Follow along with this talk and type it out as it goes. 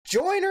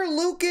Joyner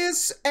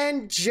Lucas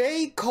and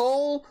J.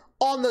 Cole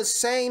on the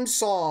same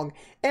song.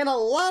 And a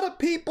lot of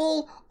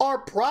people are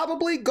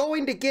probably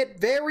going to get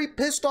very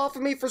pissed off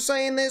at me for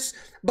saying this,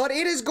 but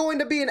it is going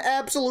to be an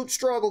absolute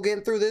struggle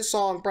getting through this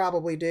song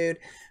probably, dude.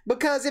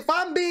 Because if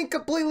I'm being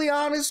completely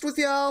honest with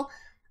y'all,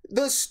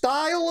 the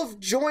style of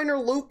Joyner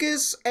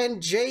Lucas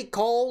and J.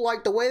 Cole,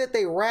 like the way that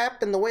they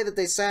rap and the way that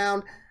they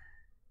sound,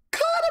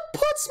 kind of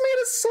puts me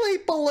to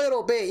sleep a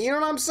little bit, you know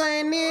what I'm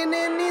saying?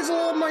 And needs a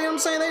little more, you know what I'm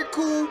saying? They're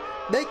cool,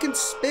 they can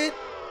spit,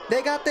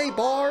 they got their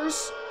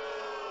bars,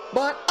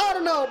 but I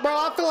don't know, bro.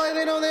 I feel like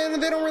they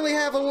don't really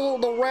have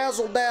the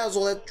razzle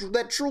dazzle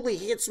that truly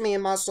hits me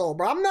in my soul,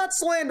 bro. I'm not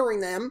slandering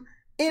them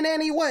in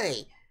any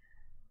way,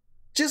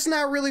 just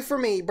not really for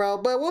me, bro.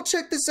 But we'll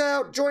check this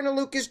out. Joyner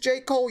Lucas, J.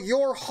 Cole,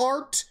 Your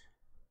Heart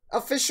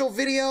official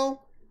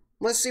video.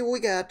 Let's see what we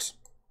got.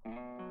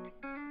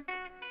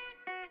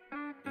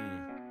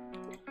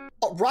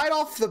 Right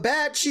off the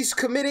bat, she's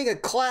committing a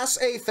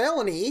Class A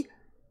felony.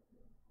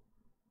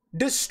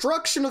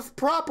 Destruction of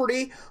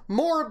property.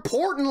 More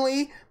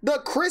importantly, the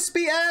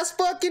crispy ass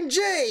fucking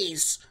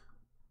J's.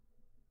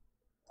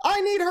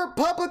 I need her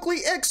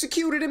publicly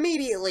executed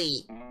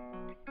immediately.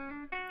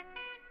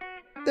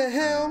 The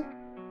hell?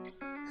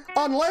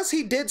 Unless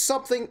he did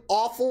something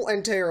awful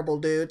and terrible,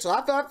 dude. So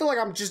I feel like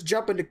I'm just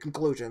jumping to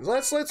conclusions.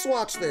 Let's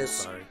watch this.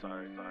 Sorry.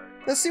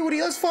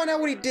 Let's find out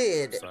what he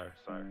did. Sorry.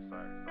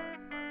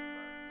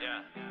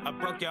 I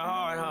broke your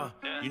heart, huh?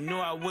 You knew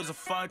I was a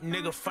fuck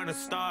nigga from the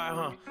start,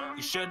 huh?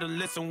 You should've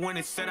listened when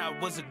it said I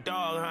was a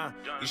dog, huh?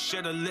 You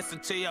should've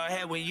listened to your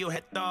head when you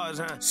had thoughts,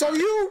 huh? So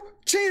you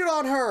cheated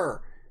on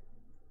her.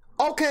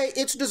 Okay,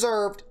 it's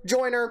deserved,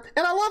 Joyner.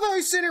 And I love how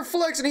he's sitting here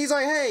flexing. He's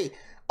like, hey,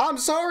 I'm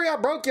sorry I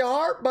broke your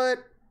heart, but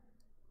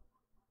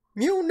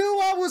you knew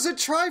I was a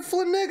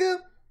trifling nigga.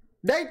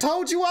 They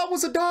told you I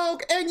was a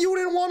dog, and you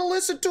didn't want to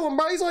listen to him,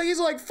 bro.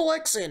 He's like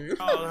flexing.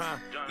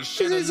 You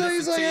should have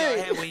listened to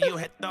your head when you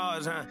had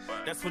thoughts, huh?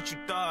 That's what you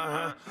thought,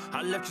 huh?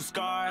 I left you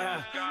scarred,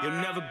 huh? You'll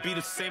never be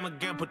the same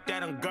again, put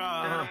that on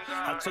guard, huh?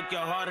 I took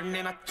your heart and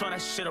then I tore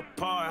that shit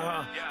apart,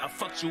 huh? I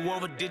fucked you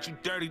over, did you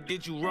dirty,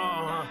 did you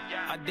wrong, huh?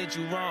 I did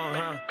you wrong,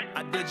 huh?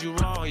 I did you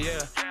wrong,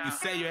 yeah. You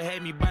say you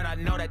hate me, but I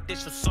know that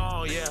this your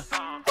song, yeah.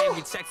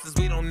 Every Texas,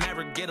 we don't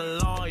never get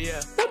along,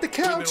 yeah. What the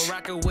couch? We've been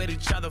rocking with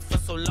each other for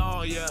so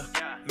long, yeah.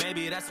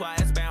 Maybe that's why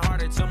it's been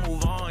harder to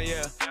move on,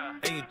 yeah.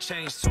 And you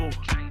changed too.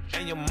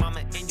 And your mama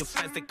and your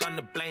friends, they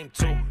gonna blame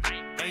too.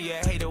 And you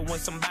hate it when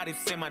somebody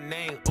say my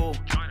name, ooh.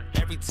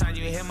 Every time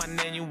you hear my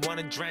name, you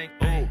wanna drink,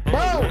 ooh.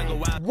 Bro,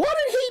 what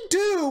did he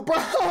do,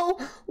 bro?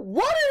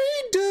 What did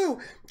he do?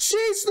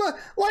 She's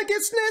like,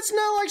 it's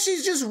not like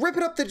she's just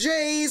ripping up the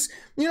J's,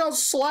 you know,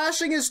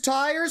 slashing his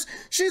tires.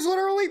 She's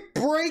literally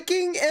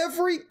breaking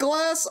every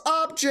glass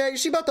object.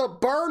 She about to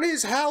burn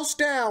his house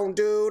down,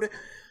 dude.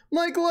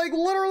 Like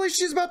literally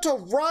she's about to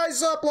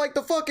rise up like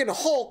the fucking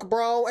Hulk,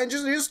 bro, and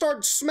just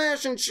start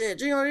smashing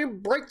shit. You know, you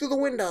break through the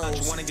windows.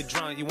 You wanna get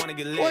drunk, you wanna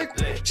get lit.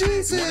 Like,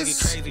 Jesus. You wanna get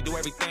crazy, do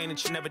everything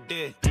that you never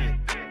did.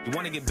 You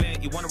wanna get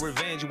bent, you wanna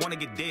revenge, you wanna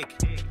get dick.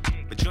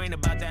 But you ain't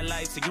about that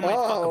life, so you might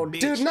fuck a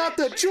bitch. Dude, not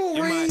the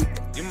jewelry.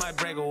 You might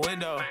break a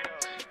window.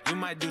 You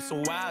might do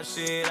some wild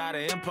shit out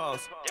of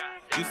impulse.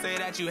 You say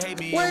that you hate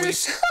me. Wait,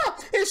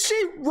 is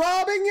she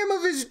robbing him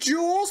of his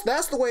jewels?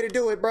 That's the way to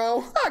do it,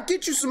 bro. I'll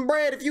get you some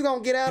bread if you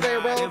gonna get out there,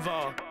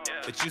 bro.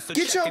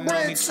 Get your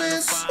bread,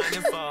 sis.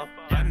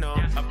 I know,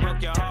 I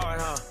broke your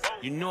heart, huh?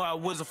 You knew I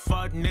was a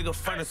fuck nigga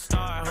from the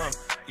start, huh?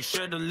 You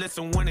should've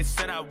listened when it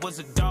said I was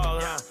a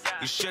dog, huh?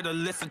 You should've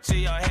listened to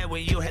your head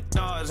when you had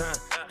thoughts, huh?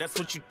 That's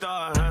what you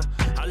thought, huh?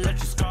 I left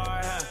you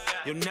scarred, huh?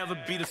 You'll never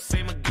be the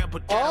same again,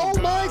 but oh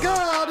my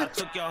God! I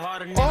took your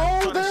heart and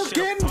oh, they're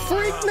getting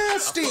freak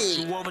nasty! I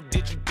fucked you over,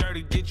 did you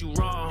dirty, did you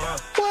wrong, huh?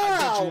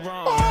 Wow!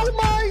 Oh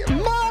my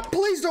mom!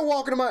 Please don't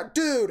walk into my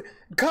dude.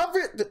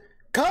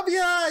 Cover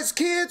your eyes,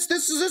 kids.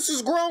 This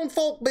is grown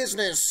folk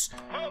business.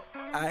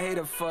 I hate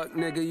a fuck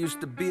nigga. Used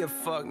to be a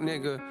fuck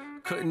nigga.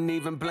 Couldn't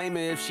even blame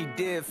her if she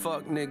did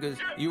fuck niggas.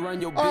 You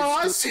run your bitch. Oh,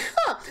 I see.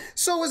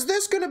 So is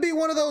this gonna be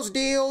one of those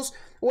deals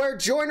where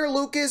Joyner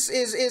Lucas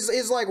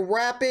is like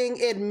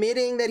rapping,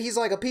 admitting that he's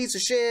like a piece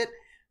of shit,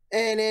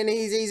 and then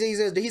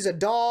he's a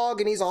dog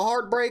and he's a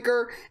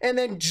heartbreaker, and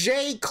then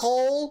J.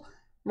 Cole,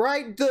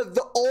 right,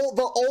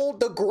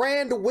 the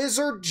grand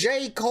wizard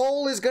J.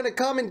 Cole is gonna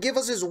come and give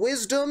us his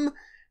wisdom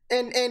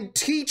and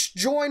teach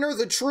Joyner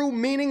the true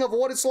meaning of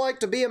what it's like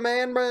to be a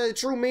man, the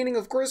true meaning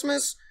of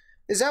Christmas?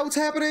 Is that what's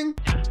happening?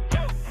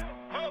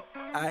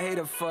 I hate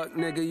a fuck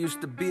nigga,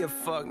 used to be a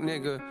fuck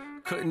nigga.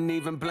 Couldn't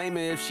even blame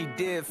her if she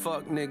did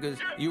fuck niggas.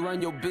 You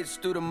run your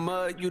bitch through the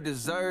mud, you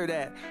deserve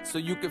that. So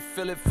you can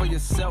feel it for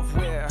yourself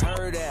where it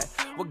hurt at.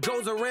 What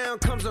goes around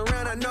comes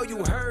around, I know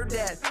you heard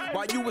that.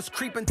 While you was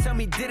creeping, tell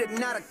me, did it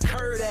not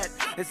occur that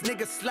this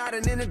nigga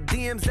sliding in the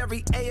DMs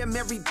every AM,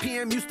 every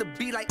PM used to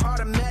be like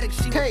automatic.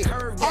 She okay,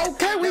 curved that.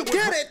 okay, we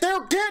get it.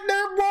 They're getting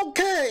there.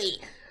 Okay.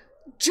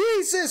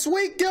 Jesus,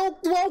 we go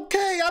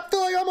okay. I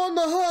feel like I'm on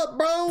the hub,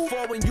 bro.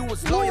 Before when you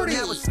was loyal,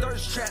 now it's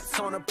thirst traps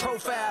on a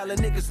profile,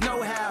 and niggas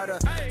know how to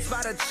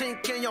spot a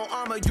chink in your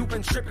armor. You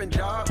been tripping,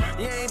 dog.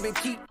 You ain't been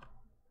keep.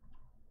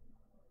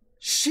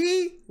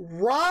 She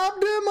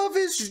robbed him of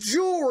his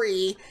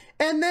jewelry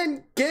and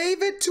then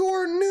gave it to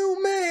her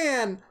new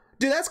man.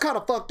 Dude, that's kind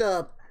of fucked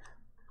up.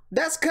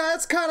 That's kind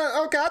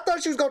of okay. I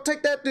thought she was gonna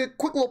take that to a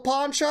quick little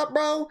pawn shop,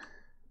 bro.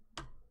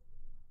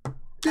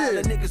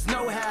 Dude, this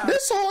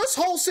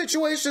whole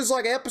situation is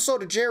like an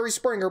episode of Jerry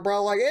Springer,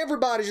 bro. Like,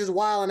 everybody's just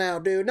wilding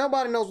out, dude.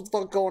 Nobody knows what the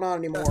fuck's going on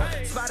anymore.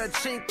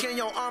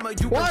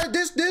 Why,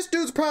 this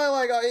dude's probably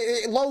like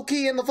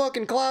low-key in the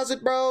fucking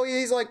closet, bro.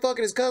 He's like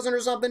fucking his cousin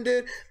or something,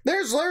 dude.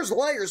 There's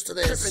layers to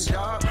this.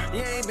 You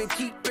ain't been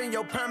keeping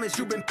your promise,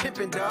 you been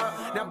pimping,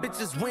 dog. Now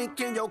bitches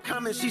winking your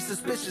comments, she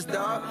suspicious,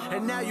 dog.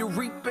 And now you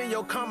reaping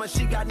your karma,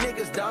 she got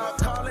niggas, dog.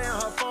 Calling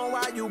her phone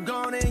while you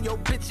gone, and your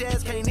bitch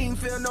ass can't even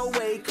feel no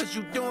way, cause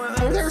you doing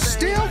her. They're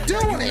still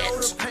doing it.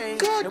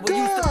 Good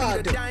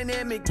God. The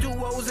dynamic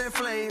duos and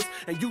flames,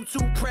 and you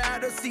too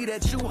proud to see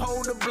that you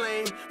hold the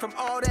blame from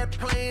all that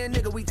playing,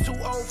 nigga. We too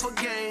old for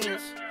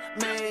games,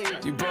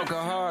 man. You broke her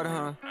heart,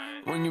 huh?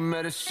 When you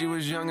met her, she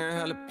was young and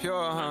hella pure,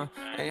 huh?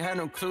 Ain't had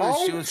no clue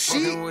she was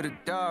fucking with a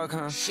dog,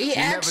 huh? She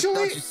actually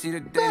never thought you'd see the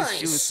day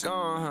she was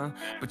gone, huh?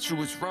 But you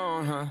was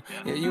wrong, huh?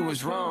 Yeah, you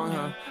was wrong,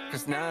 huh?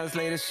 Cause 9 hours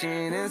later, she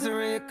ain't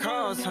answering your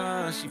calls,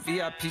 huh? She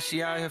VIP,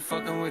 she out here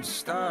fucking with the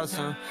stars,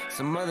 huh?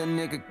 Some other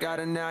nigga got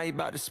her now, he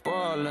about to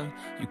spoil her.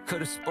 You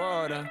could've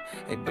spoiled her,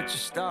 hey, but you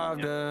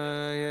starved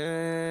her,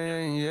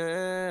 yeah,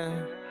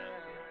 yeah.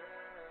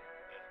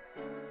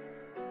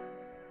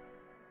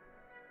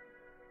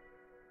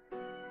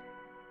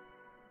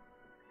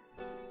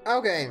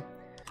 Okay.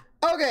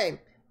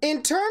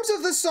 In terms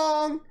of the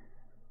song,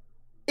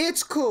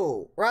 it's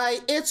cool,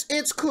 right?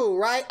 It's cool,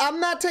 right? I'm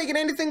not taking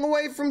anything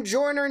away from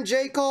Joyner and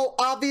J. Cole.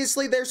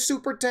 Obviously, they're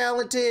super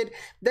talented.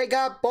 They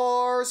got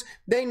bars.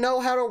 They know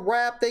how to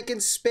rap. They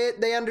can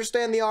spit. They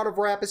understand the art of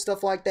rap and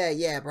stuff like that.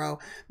 Yeah, bro.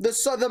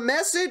 The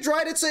message,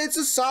 right? It's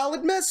a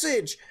solid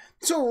message.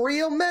 It's a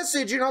real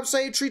message, you know what I'm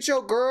saying? Treat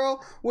your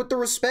girl with the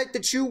respect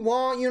that you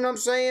want, you know what I'm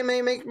saying?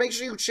 Make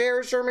sure you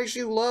cherish her, make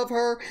sure you love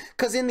her,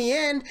 because in the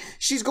end,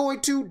 she's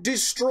going to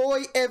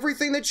destroy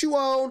everything that you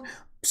own,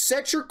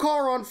 set your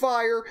car on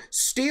fire,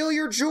 steal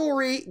your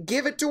jewelry,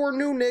 give it to her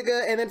new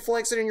nigga, and then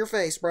flex it in your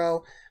face,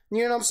 bro.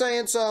 You know what I'm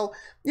saying? So,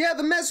 yeah,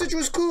 the message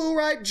was cool,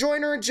 right?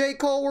 Joyner and J.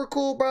 Cole were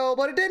cool, bro,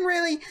 but it didn't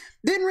really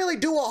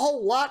do a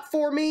whole lot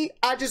for me.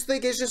 I just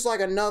think it's just like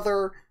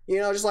another, you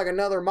know, just like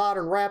another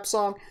modern rap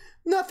song.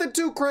 Nothing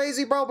too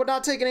crazy, bro, but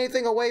not taking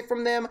anything away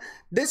from them.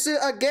 This is,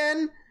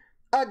 again,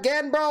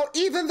 bro,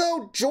 even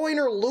though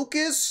Joyner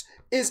Lucas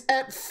is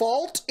at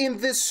fault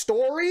in this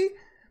story,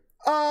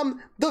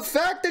 the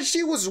fact that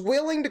she was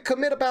willing to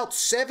commit about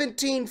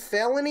 17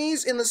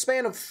 felonies in the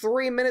span of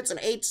 3 minutes and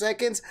 8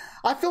 seconds,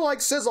 I feel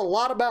like says a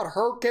lot about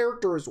her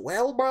character as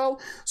well, bro.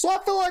 So I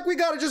feel like we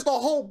got just a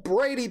whole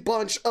Brady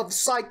bunch of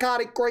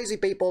psychotic, crazy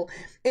people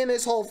in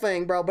this whole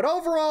thing, bro. But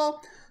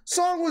overall,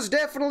 song was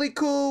definitely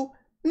cool.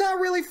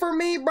 Not really for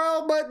me,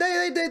 bro, but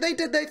they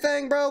did their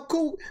thing, bro.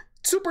 Cool.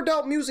 Super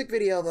dope music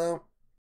video, though.